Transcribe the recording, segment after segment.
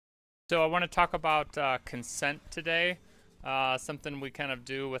So I want to talk about consent today. Something we kind of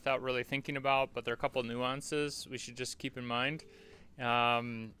do without really thinking about, but there are a couple nuances we should just keep in mind,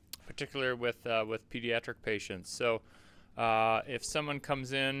 particularly with pediatric patients. So if someone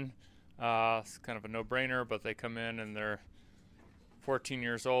comes in, it's kind of a no-brainer, but they come in and they're 14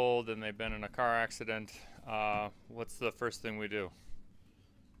 years old and they've been in a car accident, what's the first thing we do?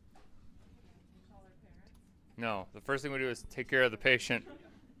 No, the first thing we do is take care of the patient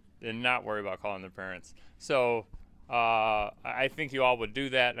and not worry about calling their parents. So I think you all would do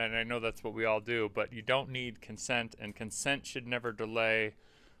that, and I know that's what we all do, but you don't need consent, and consent should never delay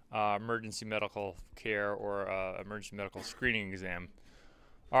emergency medical care or emergency medical screening exam.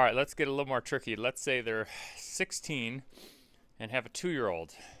 All right, let's get a little more tricky. Let's say they're 16 and have a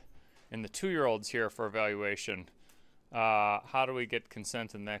 2-year-old, and the 2-year-old's here for evaluation. How do we get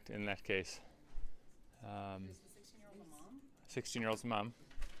consent in that case? 16-year-old's mom.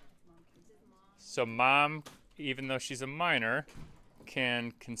 So mom, even though she's a minor,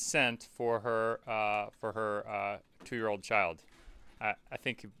 can consent for her 2-year-old child. I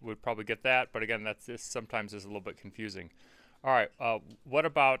think you would probably get that, but again, this sometimes is a little bit confusing. All right, what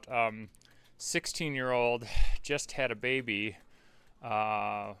about 16-year-old just had a baby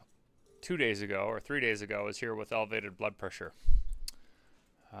 2 days ago or 3 days ago, is here with elevated blood pressure.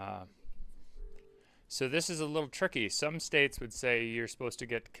 So this is a little tricky. Some states would say you're supposed to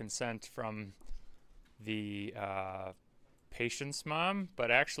get consent from the patient's mom, but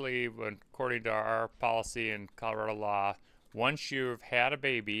actually, according to our policy in Colorado law, once you've had a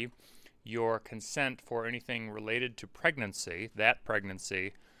baby, your consent for anything related to pregnancy,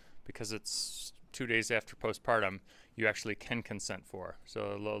 because it's 2 days after postpartum, you actually can consent for.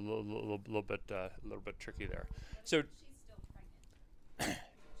 So a little bit tricky there. So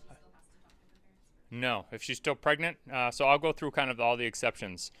no, if she's still pregnant, so I'll go through kind of all the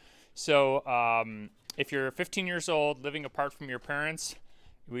exceptions. So if you're 15 years old, living apart from your parents,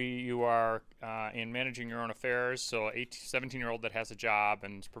 you are in managing your own affairs. So a 17-year-old that has a job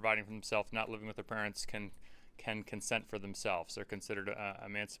and is providing for themselves, not living with their parents, can consent for themselves. They're considered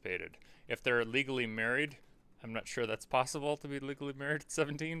emancipated. If they're legally married, I'm not sure that's possible to be legally married at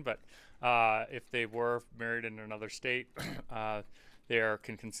 17, but if they were married in another state, they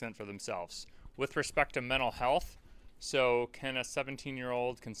can consent for themselves. With respect to mental health, so can a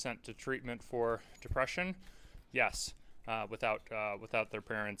 17-year-old consent to treatment for depression? Yes, without their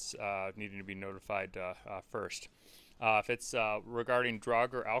parents needing to be notified first. If it's regarding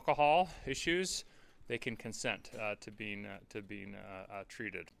drug or alcohol issues, they can consent to being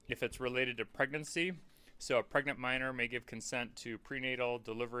treated. If it's related to pregnancy, so a pregnant minor may give consent to prenatal,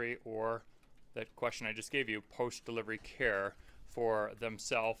 delivery, or that question I just gave you, post-delivery care for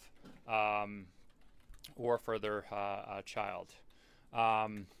themselves or for their child.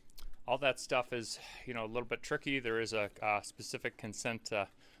 All that stuff is, a little bit tricky. There is a specific consent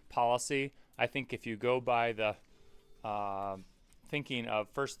policy. I think if you go by the thinking of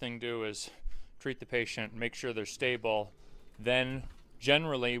first thing do is treat the patient, make sure they're stable, then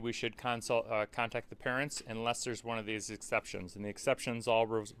generally we should contact the parents unless there's one of these exceptions. And the exceptions all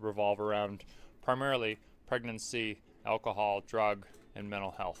revolve around primarily pregnancy, alcohol, drug, and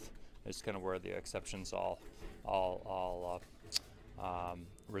mental health. Is kind of where the exceptions all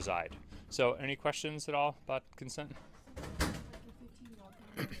reside. So, any questions at all about consent? Like a 15-year-old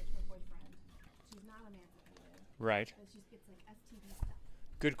can't get her boyfriend. She's not emancipated. Right. But she gets like STD stuff.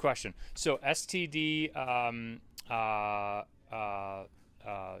 Good question. So, STD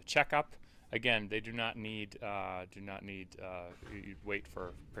checkup. Again, they do not need wait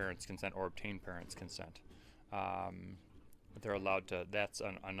for parents' consent or obtain parents' consent. They're allowed to. That's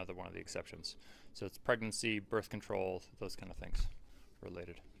another one of the exceptions. So it's pregnancy, birth control, those kind of things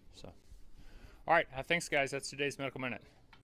related. So, all right. Thanks, guys. That's today's Medical Minute.